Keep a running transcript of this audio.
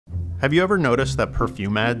Have you ever noticed that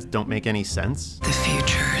perfume ads don't make any sense? The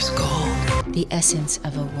future is gold. The essence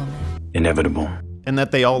of a woman. Inevitable. And that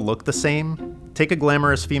they all look the same? Take a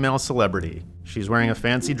glamorous female celebrity. She's wearing a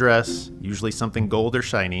fancy dress, usually something gold or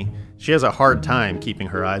shiny. She has a hard time keeping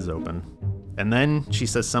her eyes open. And then she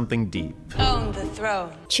says something deep. Own the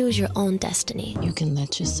throne. Choose your own destiny. You can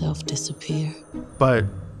let yourself disappear. But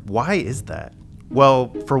why is that?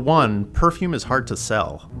 Well, for one, perfume is hard to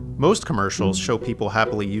sell. Most commercials show people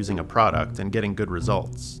happily using a product and getting good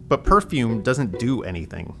results. But perfume doesn't do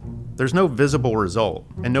anything. There's no visible result,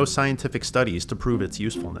 and no scientific studies to prove its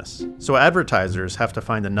usefulness. So advertisers have to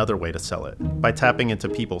find another way to sell it, by tapping into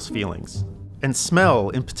people's feelings. And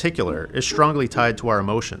smell, in particular, is strongly tied to our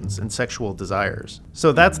emotions and sexual desires.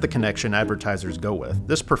 So that's the connection advertisers go with.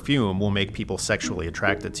 This perfume will make people sexually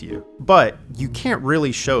attracted to you. But you can't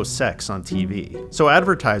really show sex on TV. So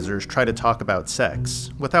advertisers try to talk about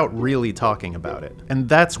sex without really talking about it. And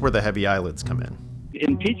that's where the heavy eyelids come in.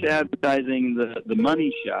 In pizza advertising, the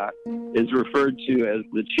money shot is referred to as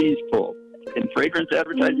the cheese pull. In fragrance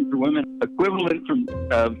advertising for women, equivalent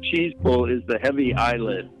of cheese pull is the heavy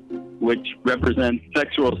eyelid, which represents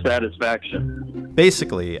sexual satisfaction.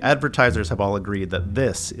 Basically, advertisers have all agreed that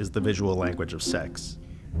this is the visual language of sex.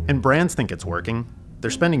 And brands think it's working. They're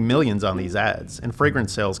spending millions on these ads, and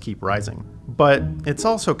fragrance sales keep rising. But it's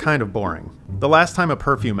also kind of boring. The last time a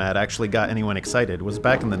perfume ad actually got anyone excited was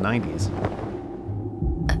back in the 90s.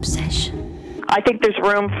 Obsession. I think there's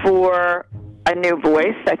room for a new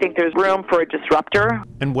voice. I think there's room for a disruptor.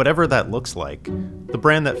 And whatever that looks like, the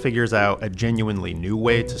brand that figures out a genuinely new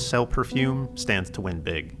way to sell perfume stands to win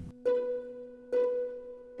big.